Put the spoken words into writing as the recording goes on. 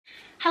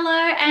Hello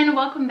and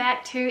welcome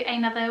back to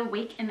another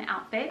week in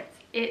outfits.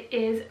 It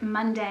is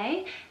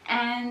Monday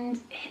and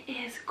it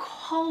is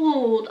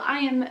cold. I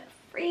am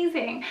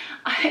freezing.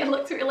 It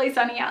looks really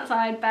sunny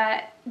outside,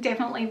 but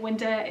definitely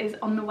winter is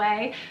on the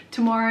way.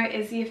 Tomorrow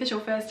is the official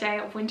first day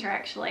of winter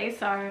actually,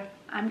 so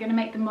I'm gonna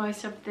make the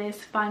most of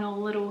this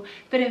final little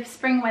bit of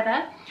spring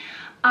weather.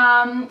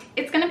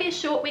 It's going to be a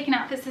short week in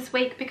outfits this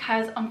week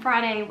because on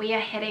Friday we are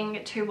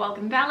heading to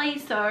Walgan Valley,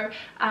 so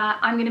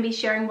I'm going to be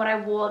sharing what I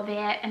wore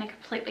there in a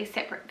completely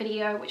separate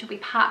video, which will be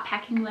part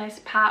packing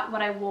list, part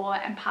what I wore,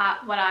 and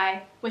part what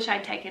I wish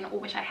I'd taken or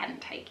wish I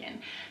hadn't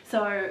taken.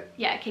 So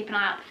yeah, keep an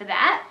eye out for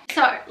that.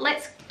 So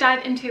let's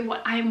dive into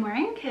what I'm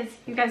wearing, because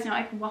you guys know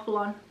I can waffle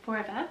on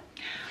forever.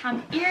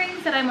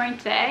 Earrings that I'm wearing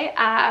today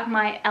are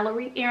my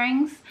Ellery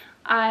earrings.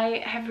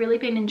 I have really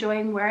been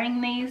enjoying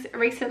wearing these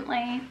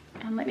recently.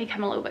 And let me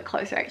come a little bit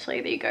closer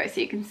actually, there you go,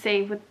 so you can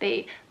see with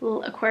the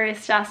little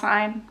Aquarius star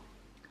sign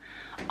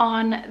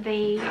on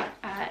the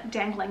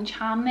dangling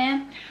charm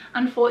there.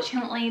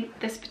 Unfortunately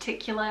this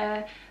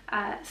particular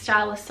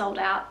style is sold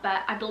out,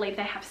 but I believe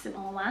they have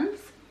similar ones.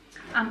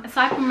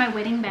 Aside from my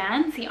wedding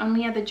bands, the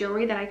only other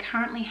jewelry that I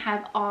currently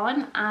have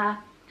on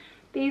are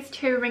these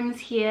two rings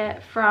here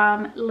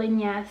from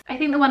Linya. I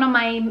think the one on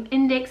my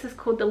index is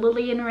called the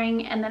Lillian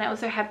ring, and then I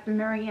also have the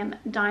Miriam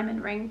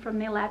diamond ring from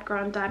their lab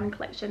grown diamond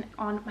collection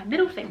on my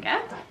middle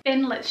finger.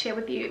 Then let's share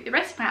with you the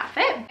rest of my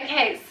outfit.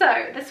 Okay,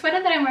 so the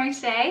sweater that I'm wearing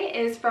today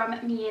is from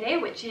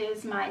Miele, which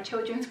is my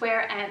children's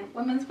wear and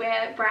women's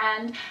wear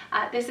brand.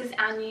 This is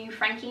our new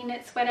Frankie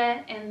knit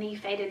sweater in the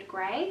faded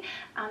grey.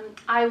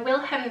 I will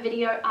have a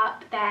video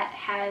up that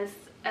has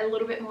a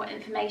little bit more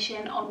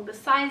information on the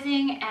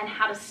sizing and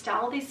how to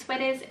style these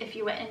sweaters if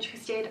you are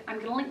interested. I'm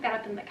going to link that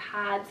up in the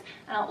cards,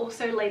 and I'll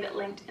also leave it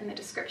linked in the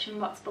description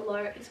box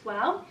below as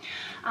well.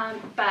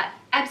 But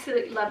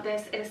absolutely love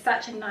this. It is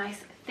such a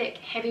nice thick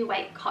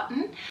heavyweight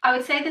cotton. I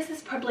would say this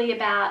is probably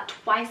about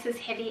twice as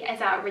heavy as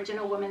our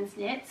original women's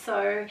knit,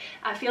 so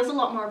feels a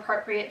lot more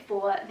appropriate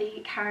for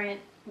the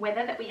current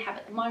weather that we have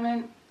at the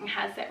moment. It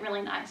has that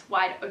really nice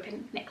wide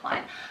open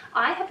neckline.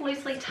 I have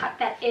loosely tucked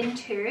that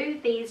into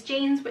these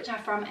jeans, which are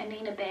from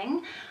Anina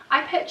Bing.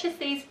 I purchased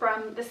these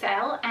from the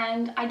sale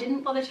and I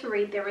didn't bother to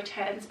read their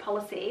returns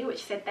policy,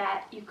 which said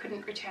that you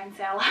couldn't return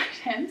sale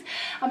items,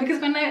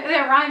 because when they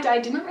arrived I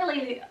didn't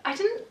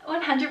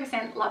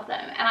 100% love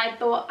them, and I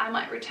thought I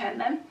might return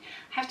them.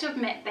 I have to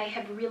admit they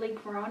have really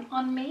grown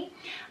on me,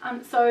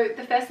 so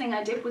the first thing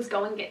I did was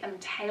go and get them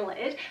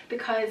tailored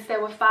because they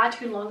were far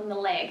too long in the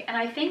leg, and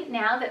I think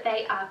now that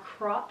they are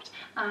cropped,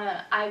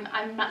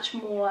 I'm much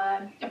more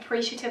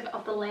appreciative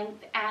of the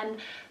length. And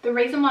the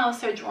reason why I was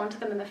so drawn to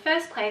them in the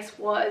first place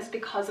was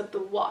because of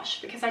the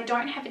wash, because I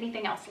don't have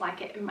anything else like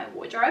it in my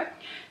wardrobe.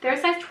 They're a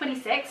size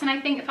 26, and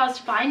I think if I was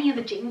to buy any of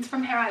the jeans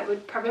from her I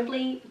would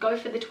probably go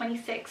for the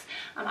 26.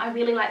 I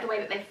really like the way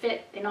that they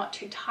fit. They're not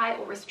too tight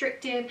or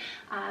restrictive.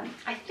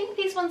 I think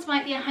these ones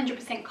might be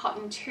 100%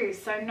 cotton too,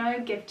 so no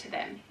give to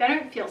them. They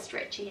don't feel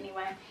stretchy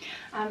anyway,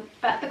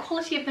 but the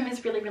quality of them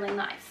is really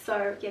nice.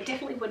 So yeah,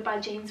 definitely would buy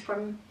jeans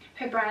from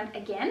her brand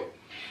again.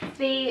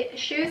 The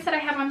shoes that I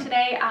have on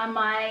today are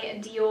my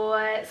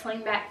Dior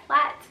slingback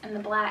flats in the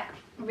black.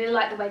 I really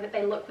like the way that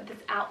they look with this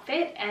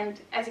outfit, and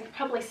as you can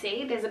probably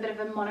see, there's a bit of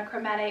a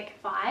monochromatic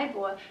vibe,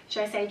 or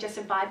should I say just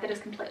a vibe that is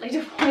completely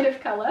devoid of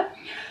colour.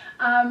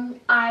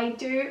 I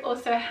do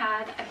also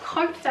have a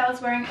coat that I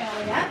was wearing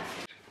earlier.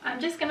 I'm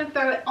just going to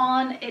throw it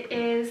on. It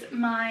is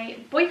my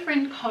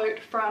boyfriend coat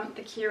from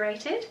The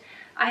Curated.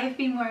 I have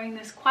been wearing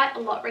this quite a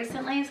lot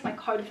recently as my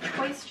coat of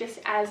choice, just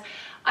as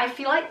I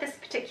feel like this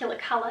particular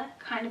colour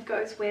kind of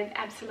goes with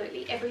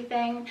absolutely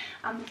everything,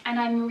 and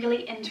I'm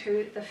really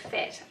into the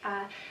fit.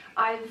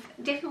 I've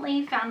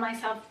definitely found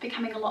myself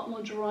becoming a lot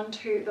more drawn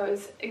to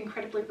those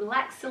incredibly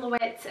relaxed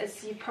silhouettes,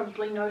 as you've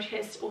probably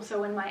noticed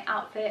also in my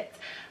outfits,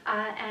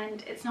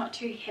 and it's not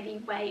too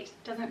heavyweight,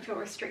 doesn't feel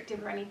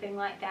restrictive or anything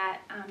like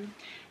that,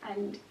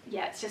 and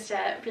yeah, it's just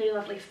a really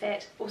lovely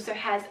fit. Also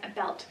has a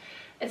belt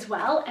as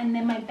well. And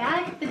then my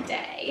bag of the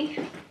day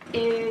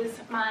is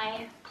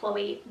my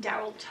Chloe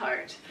Darrell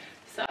tote.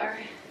 So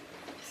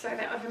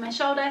that over my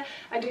shoulder.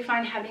 I do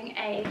find having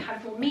a kind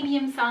of more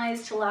medium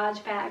sized to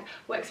large bag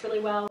works really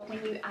well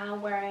when you are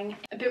wearing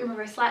a bit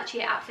more of a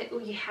slouchy outfit or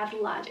you have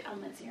large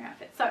elements in your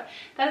outfit. So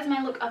that is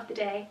my look of the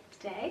day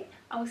today.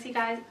 I will see you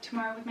guys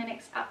tomorrow with my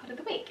next outfit of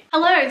the week.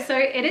 Hello, so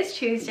it is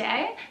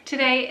Tuesday.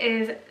 Today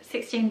is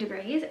 16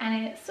 degrees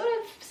and it's sort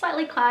of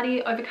slightly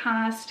cloudy,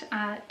 overcast.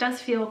 Does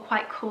feel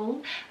quite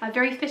cool.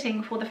 Very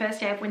fitting for the first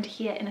day of winter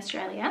here in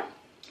Australia.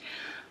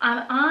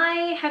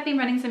 I have been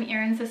running some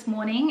errands this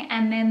morning,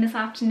 and then this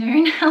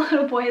afternoon our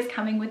little boy is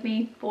coming with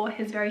me for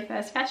his very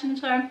first fashion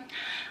show.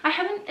 I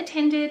haven't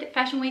attended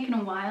Fashion Week in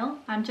a while,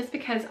 just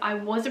because I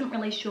wasn't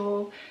really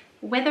sure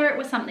whether it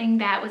was something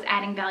that was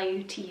adding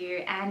value to you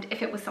and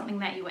if it was something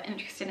that you were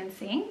interested in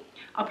seeing.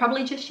 I'll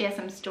probably just share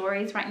some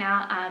stories right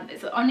now.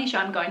 It's the only show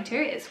I'm going to.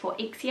 It's for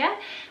Exia.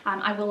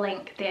 I will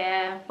link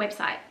their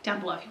website down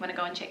below if you want to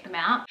go and check them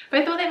out.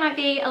 But I thought that might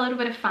be a little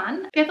bit of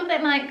fun.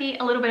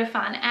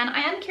 And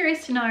I am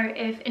curious to know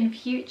if in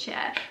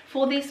future,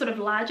 for these sort of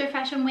larger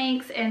fashion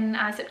weeks in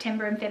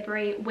September and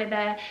February,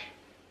 whether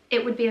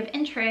it would be of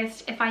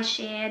interest if I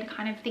shared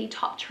kind of the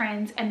top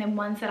trends and then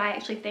ones that I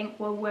actually think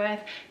were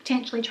worth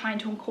potentially trying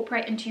to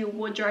incorporate into your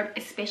wardrobe,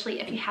 especially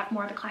if you have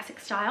more of a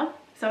classic style.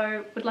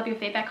 So would love your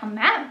feedback on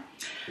that.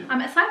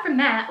 Aside from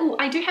that, oh,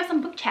 I do have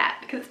some book chat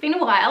because it's been a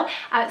while.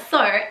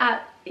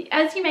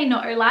 As you may know,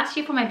 last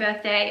year for my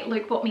birthday,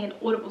 Luke bought me an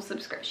Audible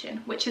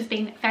subscription, which has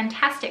been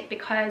fantastic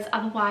because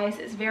otherwise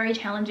it's very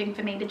challenging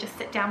for me to just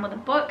sit down with a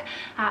book.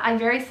 I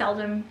very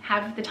seldom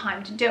have the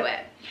time to do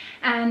it.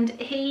 And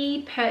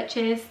he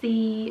purchased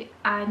the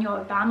new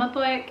Obama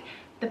book,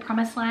 The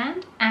Promised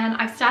Land, and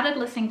I've started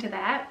listening to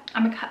that.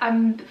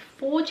 I'm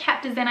 4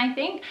 chapters in, I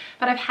think,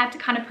 but I've had to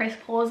kind of press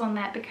pause on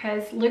that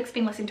because Luke's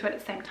been listening to it at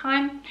the same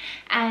time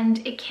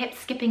and it kept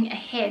skipping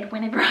ahead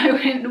whenever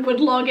I would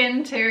log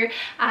in to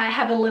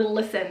have a little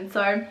listen.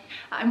 So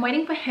I'm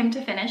waiting for him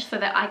to finish so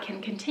that I can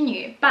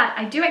continue. But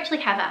I do actually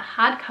have a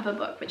hardcover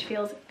book which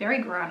feels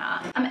very grown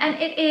up, and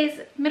it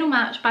is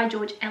Middlemarch by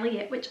George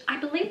Eliot, which I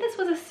believe this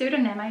was a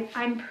pseudonym.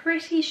 I'm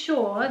pretty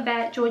sure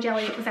that George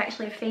Eliot was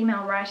actually a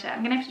female writer.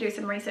 I'm gonna have to do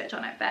some research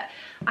on it, but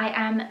I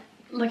am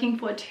looking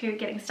forward to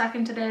getting stuck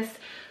into this.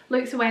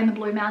 Luke's away in the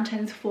Blue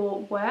Mountains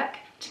for work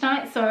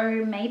tonight,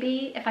 so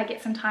maybe if I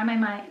get some time I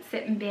might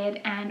sit in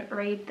bed and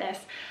read this.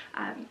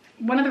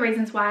 One of the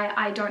reasons why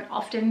I don't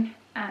often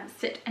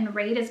sit and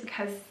read is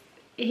because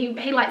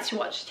he likes to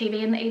watch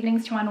TV in the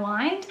evenings to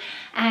unwind,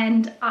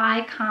 and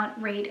I can't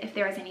read if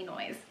there is any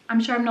noise.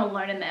 I'm sure I'm not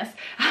alone in this.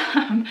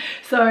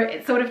 So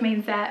it sort of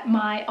means that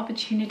my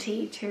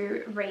opportunity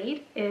to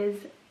read is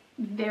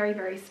very,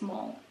 very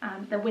small.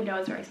 The window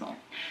is very small.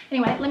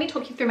 Anyway, let me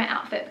talk you through my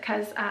outfit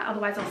because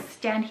otherwise I'll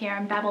stand here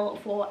and babble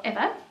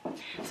forever.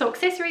 So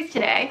accessories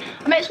today,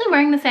 I'm actually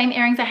wearing the same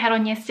earrings I had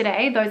on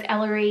yesterday, those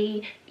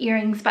Ellery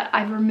earrings, but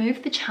I've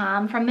removed the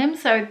charm from them,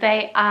 so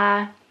they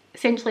are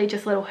essentially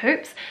just little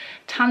hoops.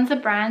 Tons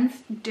of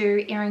brands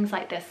do earrings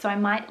like this, so I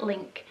might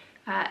link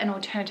an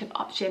alternative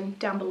option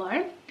down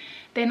below.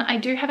 Then I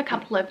do have a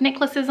couple of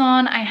necklaces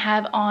on. I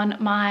have on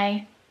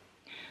my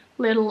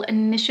little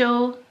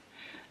initial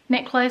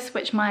necklace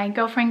which my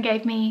girlfriend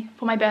gave me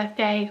for my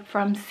birthday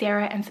from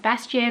Sarah and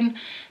Sebastian.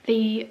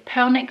 The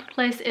pearl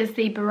necklace is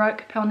the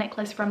Baroque pearl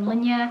necklace from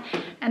Linya,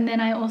 and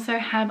then I also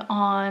have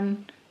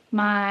on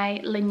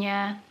my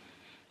Linya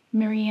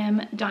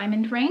Miriam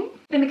diamond ring.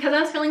 Then because I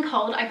was feeling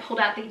cold, I pulled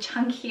out the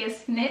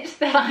chunkiest knit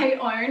that I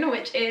own,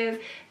 which is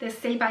the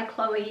See by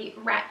Chloe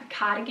wrap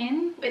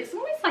cardigan. It's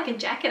almost like a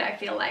jacket, I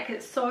feel like.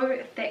 It's so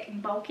thick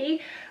and bulky.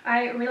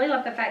 I really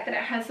love the fact that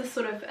it has this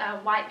sort of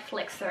white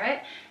flecks through it.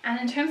 And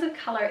in terms of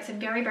color, it's a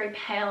very, very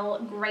pale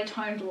grey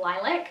toned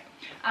lilac,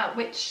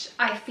 which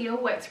I feel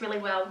works really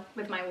well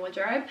with my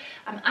wardrobe.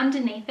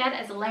 Underneath that,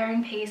 as a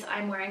layering piece,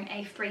 I'm wearing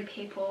a Free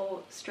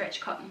People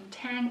stretch cotton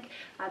tank.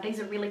 These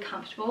are really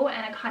comfortable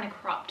and are kind of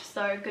cropped,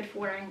 so good for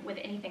wearing with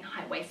anything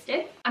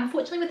high-waisted.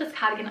 Unfortunately with this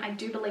cardigan, I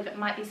do believe it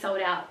might be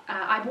sold out.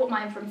 I bought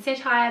mine from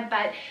Satire,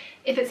 but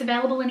if it's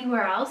available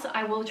anywhere else,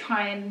 I will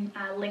try and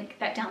link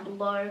that down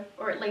below,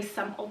 or at least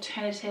some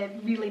alternative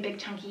really big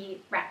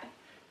chunky wrap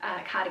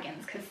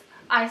cardigans, because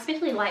I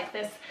especially like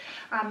this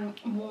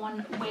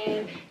worn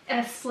with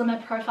a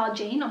slimmer profile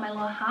jean on my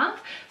lower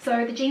half.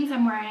 So the jeans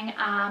I'm wearing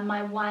are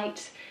my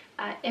white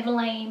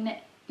Everlane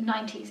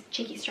 90s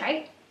cheeky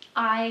straight.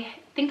 I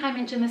think I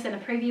mentioned this in a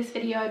previous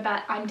video,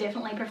 but I'm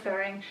definitely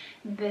preferring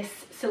this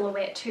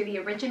silhouette to the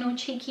original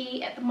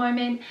cheeky at the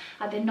moment.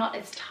 They're not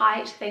as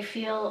tight, they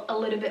feel a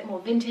little bit more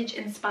vintage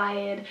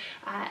inspired,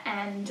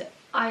 and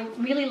I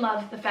really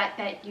love the fact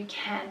that you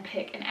can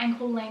pick an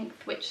ankle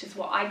length, which is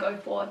what I go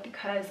for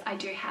because I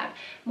do have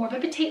more of a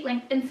petite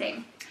length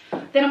inseam.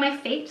 Then on my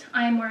feet,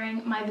 I am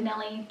wearing my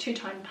Vanelli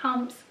two-tone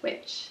pumps,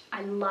 which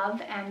I love,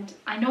 and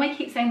I know I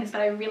keep saying this, but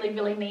I really,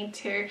 really need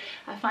to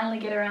finally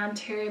get around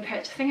to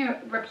purchasing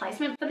a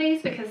replacement for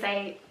these because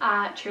they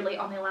are truly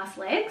on their last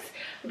legs.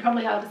 You're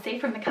probably able to see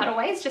from the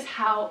cutaways just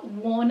how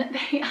worn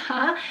they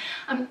are.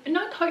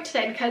 No coat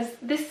today because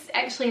this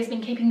actually has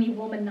been keeping me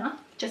warm enough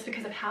just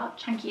because of how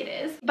chunky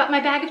it is. But my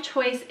bag of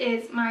choice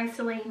is my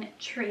Celine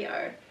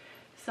Trio.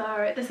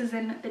 So this is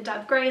in the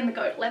Dove Grey and the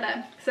Goat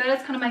Leather. So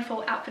that's kind of my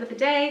full outfit of the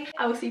day.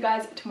 I will see you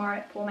guys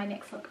tomorrow for my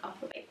next look of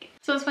the week.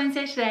 So it's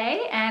Wednesday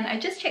today and I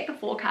just checked the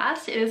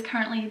forecast. It is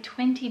currently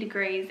 20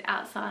 degrees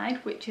outside,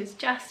 which is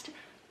just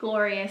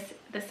glorious.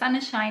 The sun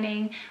is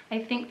shining. I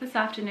think this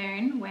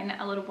afternoon when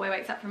a little boy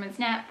wakes up from his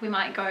nap, we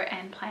might go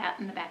and play out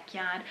in the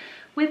backyard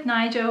with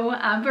Nigel.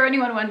 For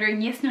anyone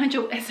wondering, yes,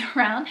 Nigel is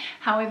around.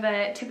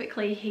 However,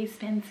 typically he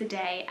spends the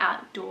day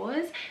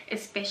outdoors,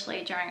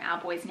 especially during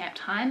our boys' nap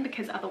time,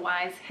 because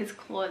otherwise his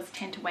claws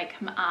tend to wake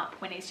him up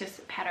when he's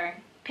just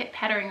pattering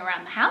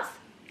around the house.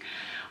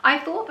 I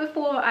thought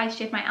before I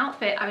shared my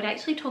outfit, I would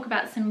actually talk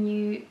about some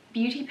new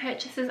beauty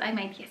purchases I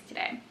made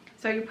yesterday.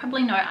 So you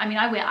probably know, I mean,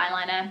 I wear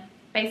eyeliner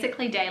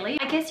basically daily.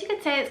 I guess you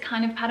could say it's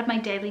kind of part of my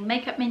daily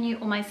makeup menu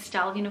or my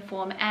style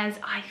uniform, as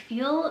I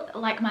feel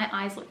like my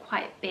eyes look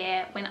quite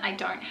bare when I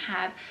don't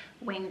have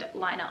winged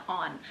liner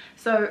on.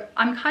 So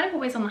I'm kind of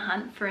always on the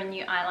hunt for a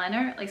new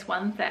eyeliner, at least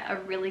ones that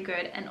are really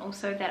good and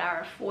also that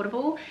are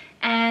affordable.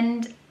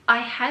 And I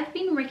have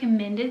been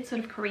recommended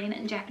sort of Korean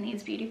and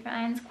Japanese beauty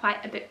brands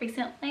quite a bit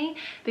recently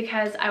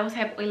because I also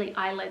have oily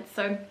eyelids,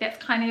 so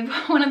that's kind of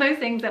one of those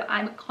things that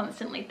I'm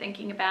constantly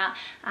thinking about,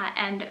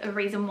 and a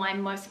reason why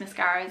most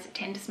mascaras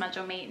tend to smudge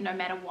on me no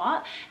matter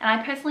what. And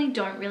I personally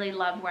don't really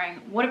love wearing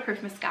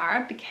waterproof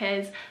mascara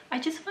because I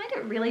just find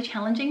it really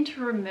challenging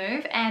to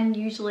remove, and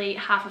usually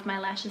half of my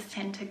lashes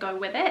tend to go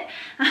with it.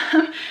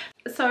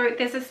 So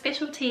there's a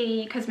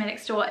specialty cosmetic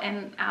store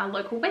in our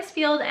local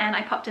Westfield, and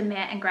I popped in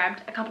there and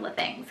grabbed a couple of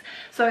things.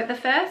 So the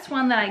first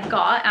one that I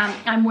got,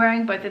 I'm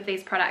wearing both of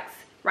these products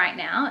right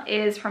now,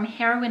 is from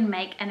Heroin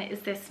Make, and it is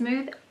their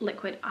smooth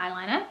liquid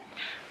eyeliner.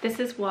 This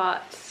is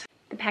what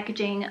the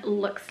packaging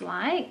looks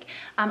like.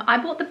 I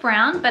bought the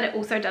brown, but it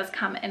also does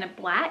come in a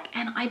black,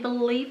 and I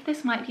believe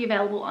this might be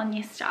available on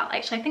Yes Style.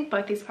 Actually, I think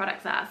both these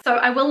products are. So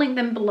I will link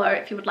them below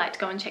if you would like to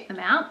go and check them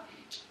out.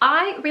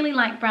 I really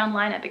like brown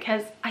liner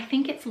because I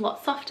think it's a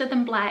lot softer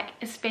than black,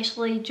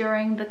 especially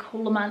during the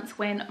cooler months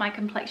when my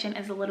complexion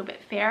is a little bit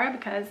fairer,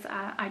 because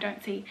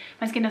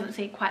my skin doesn't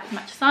see quite as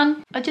much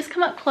sun. I'll just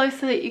come up close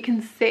so that you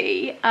can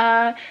see.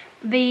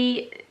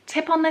 The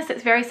tip on this,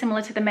 it's very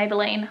similar to the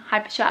Maybelline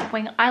Hyper Sharp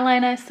Wing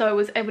Eyeliner, so I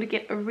was able to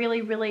get a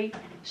really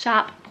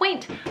sharp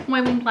point on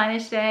my winged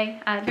liner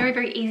today.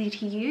 Very easy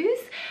to use.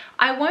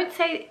 I won't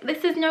say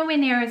this is nowhere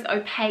near as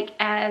opaque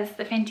as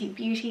the Fenty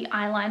Beauty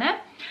eyeliner,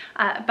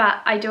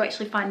 but I do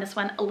actually find this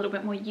one a little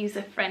bit more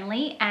user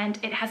friendly, and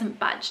it hasn't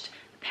budged.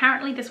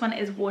 Apparently this one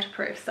is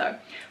waterproof, so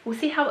we'll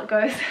see how it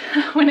goes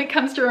when it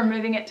comes to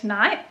removing it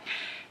tonight.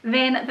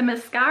 Then the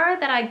mascara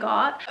that I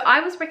got,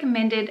 I was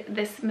recommended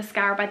this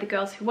mascara by the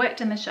girls who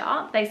worked in the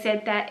shop. They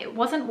said that it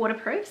wasn't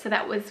waterproof, so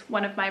that was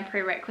one of my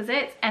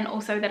prerequisites, and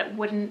also that it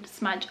wouldn't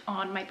smudge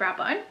on my brow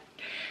bone.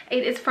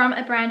 It is from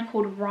a brand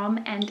called ROM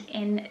and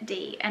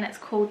ND, and it's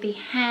called the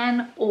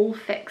Han All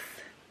Fix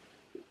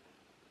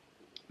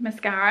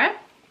mascara. I'll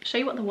show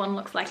you what the wand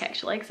looks like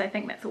actually, because I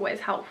think that's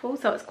always helpful.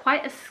 So it's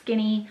quite a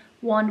skinny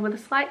wand with a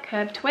slight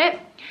curve to it.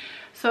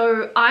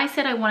 So I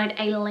said I wanted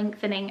a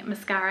lengthening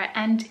mascara,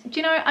 and do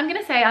you know, I'm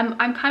gonna say I'm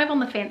kind of on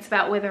the fence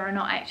about whether or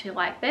not I actually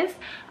like this.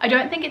 I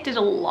don't think it did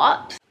a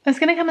lot. It's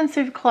gonna come in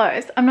super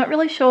close. I'm not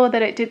really sure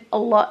that it did a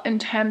lot in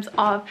terms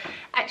of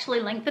actually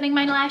lengthening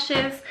my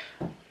lashes,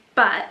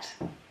 but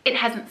it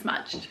hasn't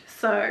smudged,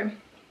 so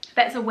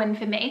that's a win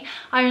for me.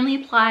 I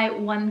only apply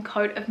one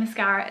coat of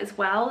mascara as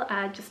well,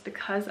 just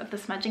because of the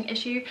smudging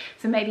issue,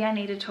 so maybe I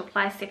needed to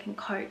apply a second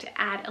coat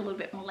to add a little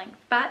bit more length,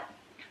 but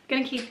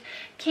I'm gonna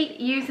keep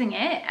using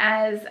it,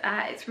 as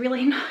it's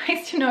really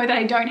nice to know that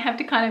I don't have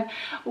to kind of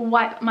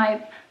wipe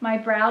my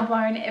brow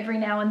bone every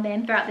now and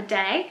then throughout the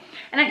day.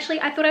 And actually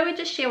I thought I would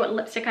just share what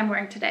lipstick I'm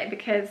wearing today,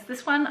 because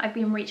this one I've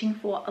been reaching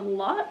for a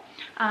lot.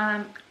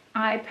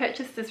 I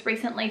purchased this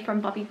recently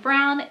from Bobbi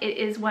Brown. It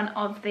is one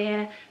of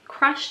their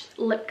crushed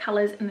lip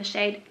colors in the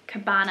shade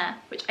Cabana,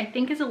 which I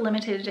think is a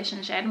limited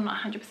edition shade. I'm not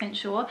 100%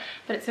 sure,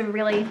 but it's a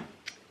really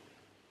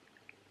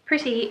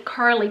pretty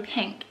corally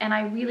pink, and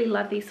I really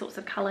love these sorts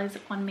of colors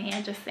on me.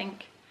 I just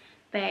think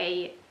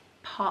they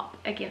pop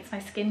against my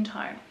skin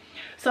tone.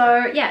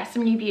 So yeah,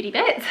 some new beauty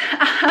bits.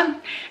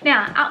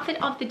 Now,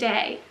 outfit of the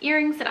day,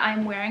 earrings that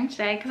I'm wearing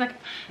today,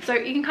 so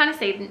you can kind of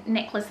see the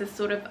necklace is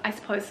sort of, I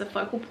suppose, the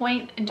focal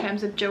point in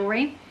terms of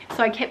jewelry.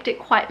 So I kept it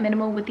quite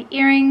minimal with the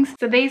earrings.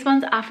 So these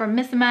ones are from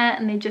Missima,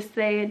 and they're just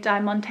the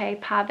Diamante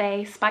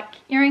Pave spike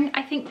earring,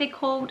 I think they're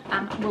called.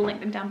 We'll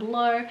link them down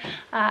below.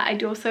 I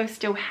do also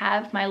still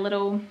have my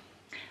little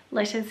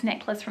letters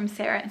necklace from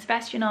Sarah and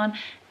Sebastian on,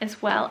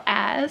 as well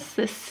as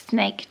the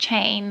snake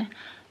chain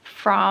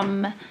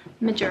from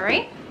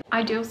Majuri.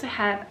 I do also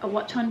have a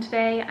watch on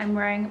today. I'm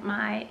wearing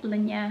my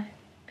Linea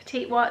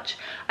petite watch.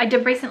 I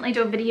did recently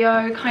do a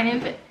video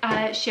kind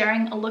of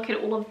sharing a look at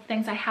all of the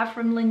things I have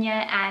from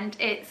Linea, and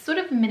it's sort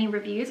of mini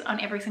reviews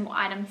on every single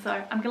item,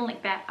 so I'm gonna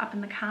link that up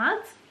in the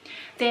cards.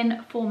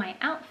 Then for my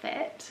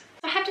outfit,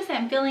 I have to say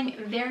I'm feeling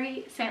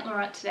very Saint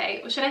Laurent today,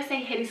 or should I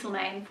say Hedi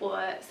Slimane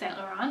for Saint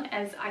Laurent,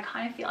 as I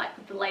kind of feel like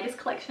with the latest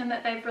collection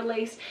that they've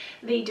released,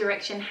 the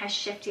direction has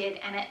shifted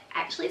and it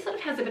actually sort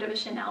of has a bit of a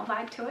Chanel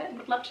vibe to it.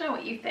 Would love to know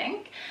what you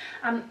think.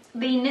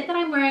 The knit that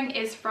I'm wearing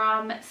is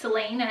from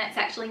Celine, and it's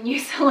actually new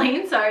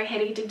Celine, so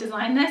Hedi did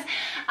design this,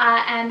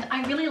 and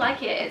I really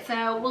like it. It's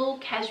a wool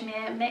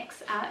cashmere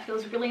mix. It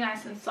feels really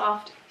nice and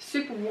soft,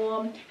 super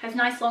warm, has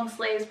nice long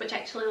sleeves which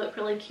actually look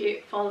really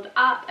cute folded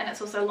up, and it's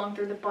also long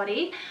through the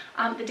body.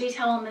 The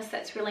detail on this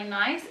that's really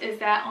nice is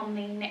that on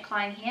the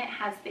neckline here it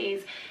has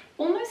these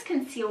almost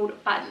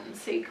concealed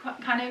buttons, so you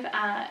kind of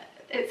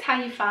it's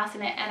how you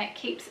fasten it, and it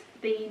keeps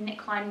the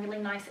neckline really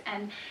nice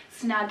and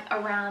snug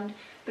around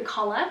the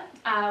collar,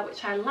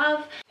 which I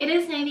love. It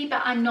is navy,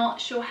 but I'm not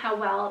sure how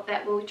well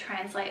that will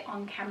translate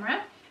on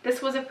camera.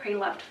 This was a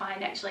pre-loved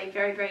find actually,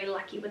 very, very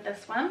lucky with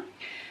this one.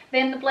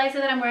 Then the blazer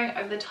that I'm wearing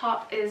over the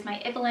top is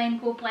my Everlane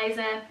wool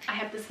blazer. I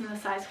have this in the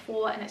size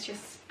 4 and it's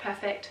just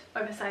perfect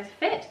oversized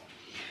fit.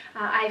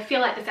 I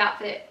feel like this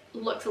outfit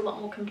looks a lot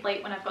more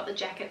complete when I've got the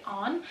jacket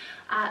on.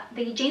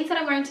 The jeans that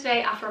I'm wearing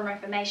today are from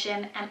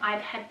Reformation, and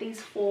I've had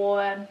these for,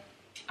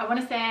 I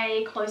want to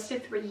say, close to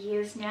 3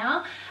 years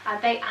now.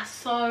 They are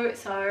so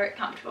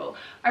comfortable.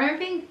 I remember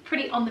being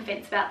pretty on the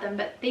fence about them,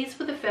 but these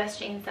were the first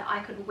jeans that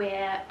I could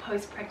wear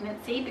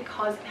post-pregnancy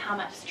because of how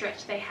much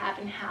stretch they have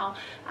and how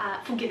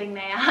forgiving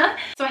they are.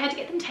 So I had to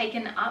get them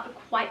taken up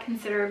quite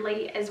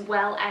considerably, as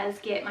well as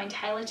get my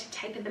tailor to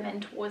taper them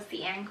in towards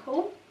the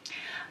ankle.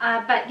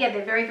 But yeah,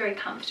 they're very, very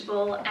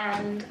comfortable,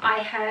 and I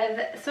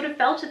have sort of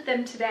belted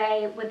them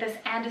today with this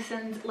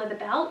Anderson's leather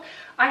belt.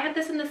 I had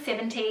this in the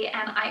 70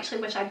 and I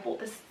actually wish I bought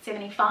this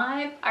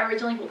 75. I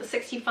originally bought the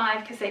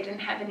 65 because they didn't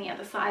have any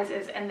other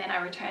sizes, and then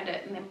I returned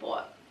it and then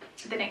bought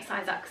the next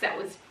size up because that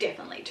was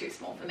definitely too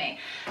small for me.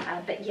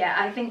 But yeah,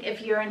 I think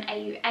if you're an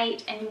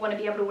AU8 and you want to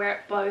be able to wear it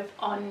both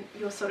on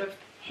your sort of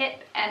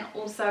hip and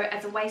also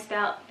as a waist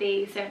belt,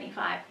 the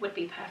 75 would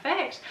be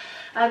perfect.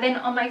 Then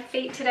on my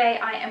feet today,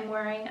 I am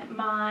wearing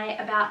my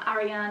About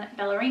Ariane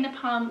ballerina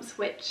pumps,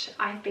 which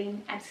I've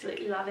been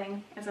absolutely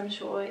loving, as I'm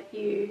sure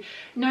you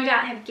no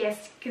doubt have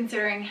guessed,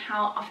 considering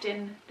how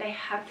often they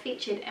have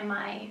featured in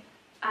my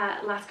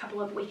last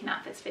couple of week in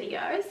outfits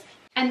videos.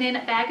 And then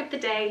bag of the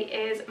day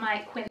is my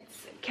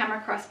Quince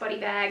camera crossbody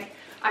bag.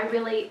 I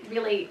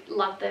really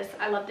love this.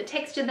 I love the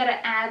texture that it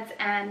adds,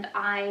 and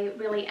I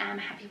really am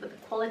happy with the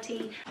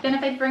quality. Then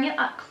if I bring it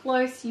up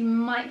close, you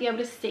might be able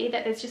to see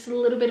that there's just a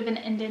little bit of an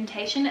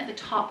indentation at the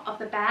top of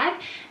the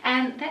bag,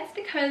 and that's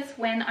because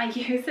when I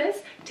use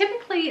this,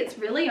 typically it's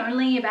really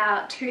only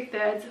about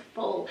 2/3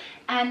 full,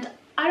 and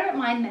I don't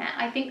mind that.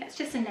 I think that's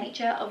just the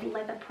nature of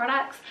leather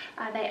products.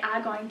 They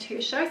are going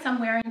to show some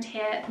wear and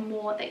tear the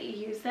more that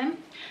you use them,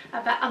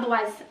 but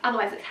otherwise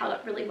it's held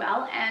up really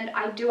well. And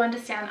I do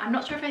understand, I'm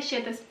not sure if I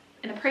shared this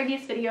in a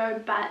previous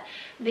video, but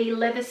the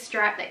leather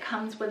strap that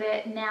comes with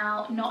it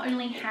now not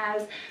only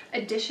has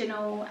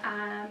additional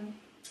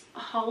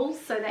holes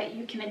so that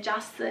you can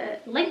adjust the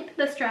length of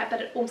the strap,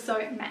 but it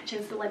also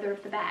matches the leather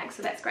of the bag,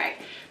 so that's great.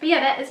 But yeah,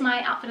 that is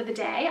my outfit of the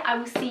day. I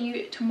will see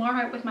you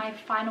tomorrow with my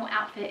final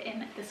outfit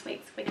in this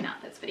week's Week in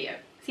Outfits video.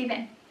 See you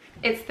then.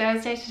 It's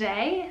Thursday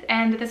today,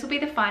 and this will be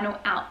the final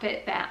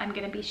outfit that I'm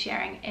going to be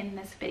sharing in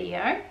this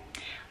video.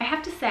 I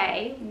have to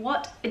say,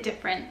 what a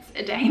difference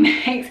a day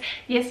makes.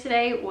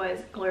 Yesterday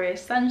was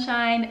glorious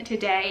sunshine.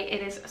 Today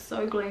it is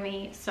so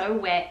gloomy, so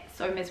wet,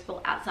 so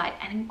miserable outside,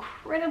 and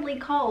incredibly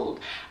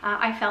cold.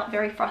 I felt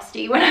very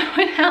frosty when I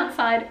went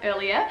outside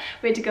earlier.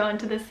 We had to go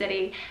into the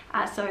city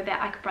so that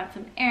I could run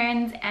some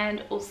errands,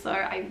 and also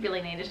I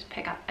really needed to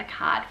pick up a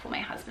card for my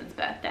husband's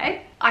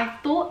birthday. I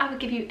thought I would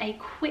give you a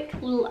quick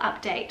little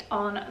update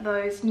on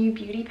those new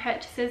beauty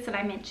purchases that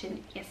I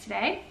mentioned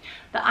yesterday.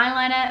 The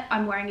eyeliner,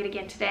 I'm wearing it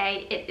again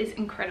today. It is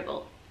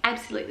incredible.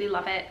 Absolutely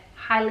love it.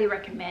 Highly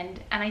recommend,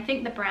 and I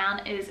think the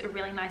brown is a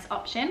really nice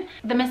option.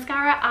 The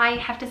mascara, I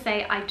have to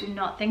say, I do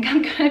not think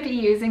I'm going to be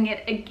using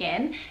it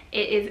again.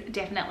 It is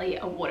definitely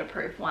a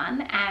waterproof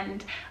one,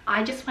 and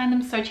I just find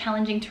them so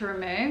challenging to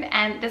remove,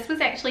 and this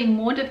was actually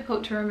more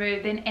difficult to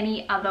remove than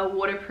any other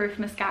waterproof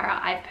mascara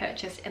I've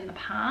purchased in the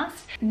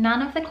past.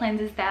 None of the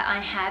cleansers that I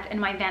have in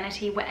my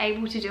vanity were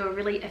able to do a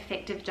really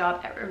effective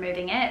job at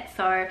removing it,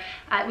 so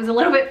it was a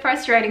little bit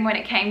frustrating when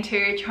it came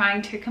to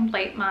trying to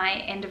complete my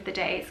end of the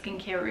day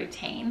skincare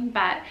routine.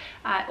 But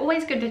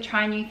always good to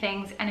try new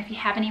things, and if you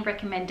have any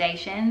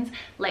recommendations,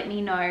 let me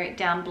know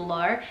down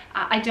below.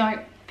 I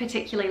don't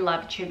particularly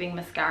love tubing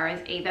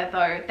mascaras either,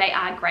 though they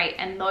are great,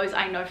 and those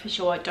I know for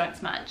sure don't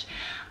smudge.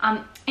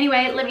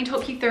 Anyway, let me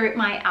talk you through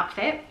my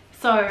outfit.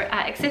 So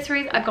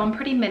accessories, I've gone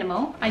pretty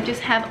minimal. I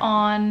just have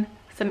on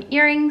some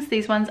earrings.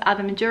 These ones are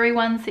the Majuri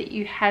ones that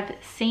you have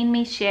seen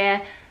me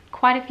share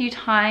quite a few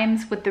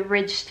times with the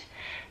ridged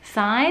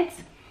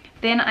sides.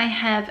 Then I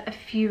have a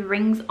few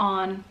rings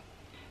on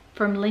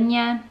from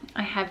Linya.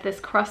 I have this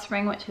cross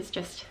ring which is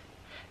just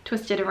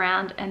twisted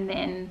around, and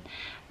then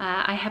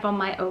I have on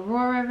my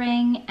Aurora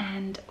ring,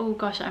 and oh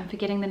gosh, I'm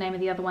forgetting the name of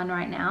the other one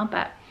right now,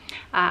 but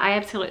I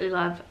absolutely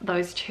love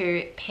those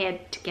two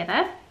paired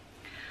together.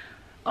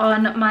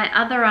 On my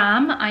other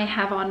arm, I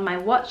have on my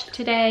watch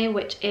today,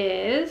 which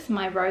is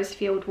my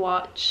Rosefield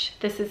watch.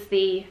 This is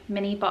the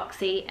mini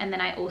boxy, and then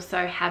I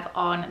also have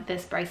on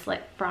this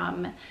bracelet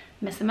from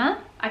Missima.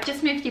 I've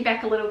just moved you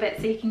back a little bit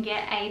so you can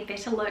get a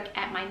better look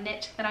at my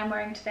knit that I'm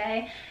wearing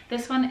today.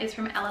 This one is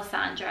from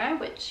Alessandra,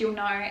 which you'll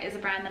know is a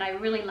brand that I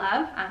really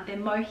love. Their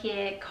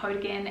mohair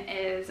cardigan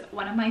is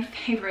one of my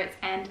favorites,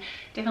 and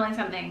definitely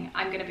something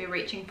I'm going to be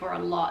reaching for a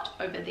lot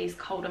over these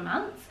colder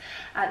months.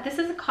 This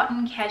is a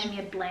cotton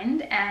cashmere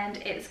blend, and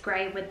it's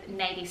grey with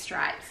navy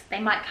stripes.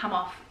 They might come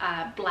off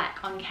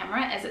black on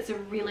camera as it's a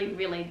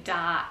really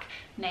dark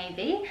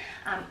navy.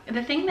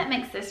 The thing that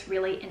makes this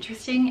really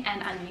interesting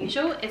and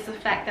unusual is the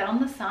fact that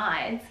on the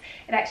sides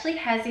it actually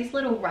has these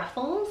little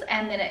ruffles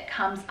and then it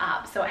comes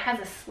up, so it has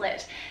a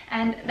slit,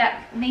 and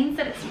that means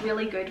that it's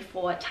really good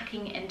for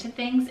tucking into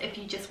things if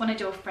you just want to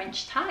do a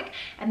French tuck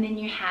and then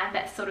you have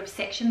that sort of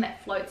section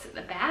that floats at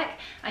the back.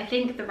 I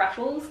think the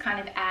ruffles kind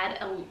of add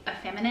a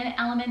feminine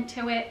element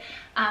to it,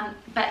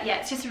 but yeah,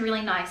 it's just a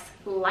really nice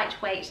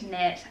lightweight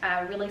knit,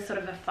 really sort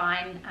of a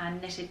fine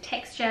knitted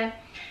texture,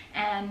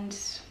 and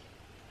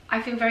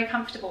I feel very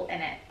comfortable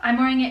in it. I'm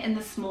wearing it in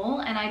the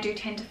small, and I do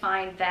tend to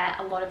find that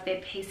a lot of their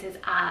pieces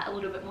are a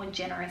little bit more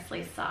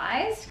generously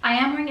sized. I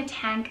am wearing a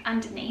tank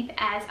underneath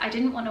as I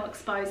didn't want to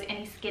expose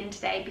any skin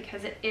today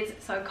because it is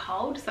so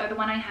cold. So the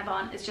one I have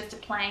on is just a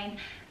plain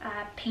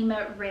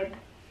Pima rib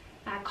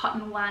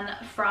cotton one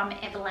from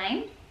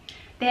Everlane.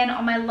 Then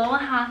on my lower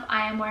half,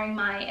 I am wearing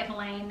my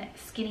Everlane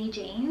skinny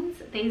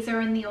jeans. These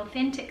are in the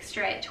authentic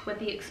stretch with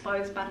the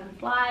exposed button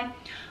fly.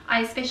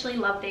 I especially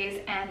love these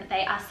and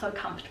they are so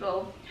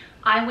comfortable.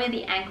 I wear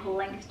the ankle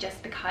length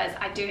just because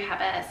I do have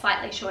a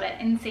slightly shorter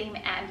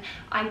inseam, and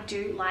I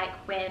do like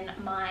when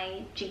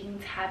my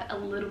jeans have a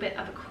little bit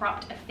of a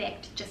cropped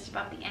effect just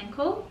above the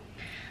ankle.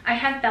 I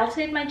have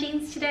belted my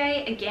jeans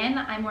today. Again,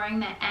 I'm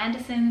wearing that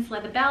Anderson's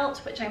leather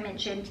belt, which I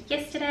mentioned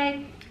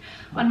yesterday.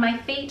 On my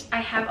feet,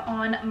 I have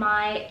on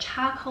my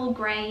charcoal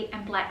grey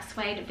and black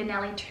suede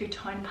Vanelli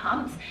two-tone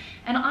pumps,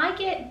 and I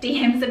get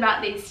DMs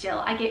about these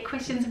still. I get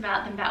questions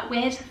about them, about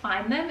where to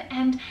find them,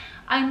 and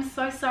I'm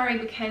so sorry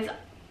because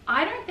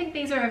I don't think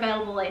these are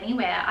available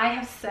anywhere. I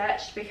have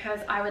searched because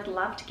I would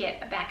love to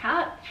get a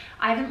backup.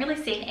 I haven't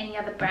really seen any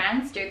other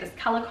brands do this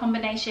color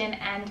combination,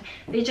 and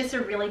they're just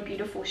a really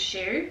beautiful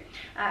shoe.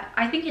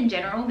 I think in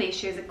general these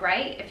shoes are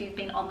great if you've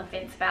been on the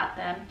fence about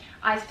them.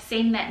 I've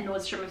seen that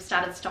Nordstrom have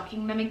started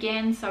stocking them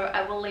again, so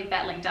I will leave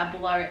that link down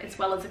below, as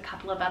well as a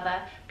couple of other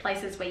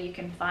places where you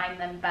can find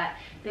them. But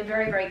they're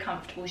very, very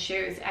comfortable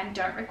shoes and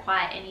don't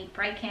require any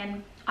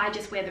break-in. I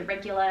just wear the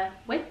regular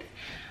width.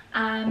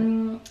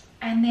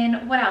 And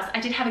then what else? I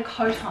did have a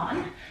coat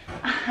on.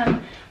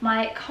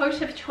 My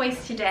coat of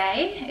choice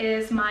today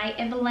is my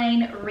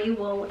Everlane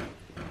Rewool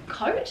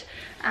coat.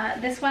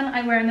 This one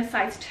I wear in a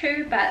size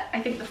 2, but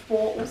I think the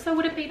 4 also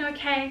would have been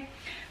okay.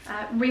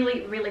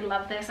 Really, really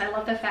love this. I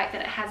love the fact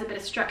that it has a bit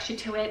of structure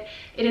to it.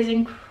 It is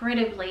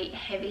incredibly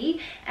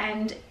heavy,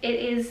 and it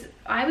is,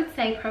 I would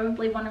say,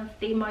 probably one of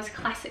the most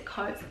classic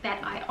coats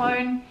that I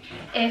own.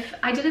 If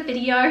I did a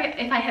video,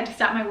 if I had to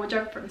start my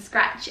wardrobe from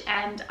scratch,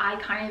 and I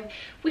kind of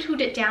whittled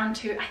it down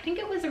to, I think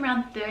it was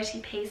around 30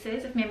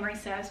 pieces, if memory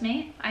serves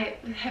me. I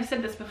have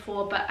said this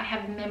before, but I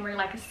have memory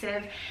like a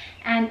sieve,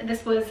 and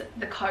this was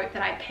the coat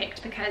that I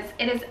picked because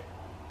it is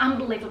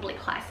unbelievably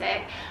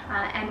classic,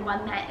 and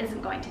one that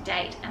isn't going to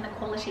date, and the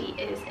quality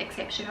is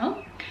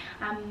exceptional.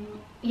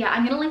 Yeah,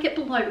 I'm going to link it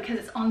below because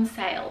it's on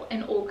sale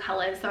in all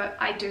colors, so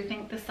I do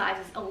think the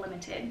sizes are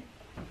limited.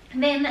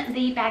 And then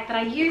the bag that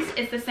I use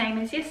is the same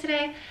as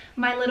yesterday,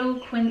 my little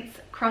Quince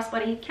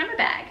crossbody camera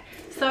bag.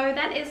 So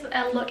that is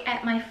a look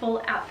at my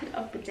full outfit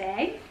of the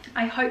day.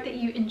 I hope that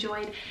you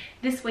enjoyed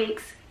this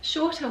week's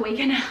shorter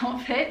weekend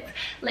outfits.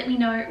 Let me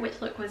know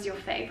which look was your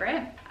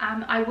favorite.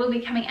 I will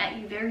be coming at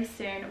you very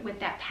soon with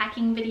that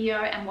packing video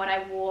and what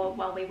I wore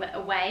while we were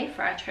away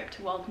for our trip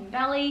to Walton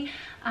Valley.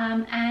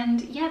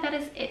 And yeah, that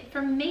is it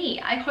from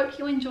me. I hope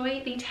you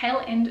enjoy the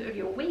tail end of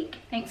your week.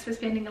 Thanks for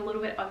spending a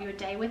little bit of your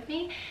day with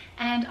me,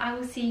 and I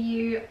will see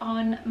you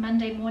on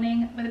Monday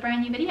morning with a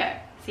brand new video.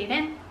 See you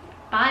then.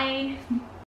 Bye.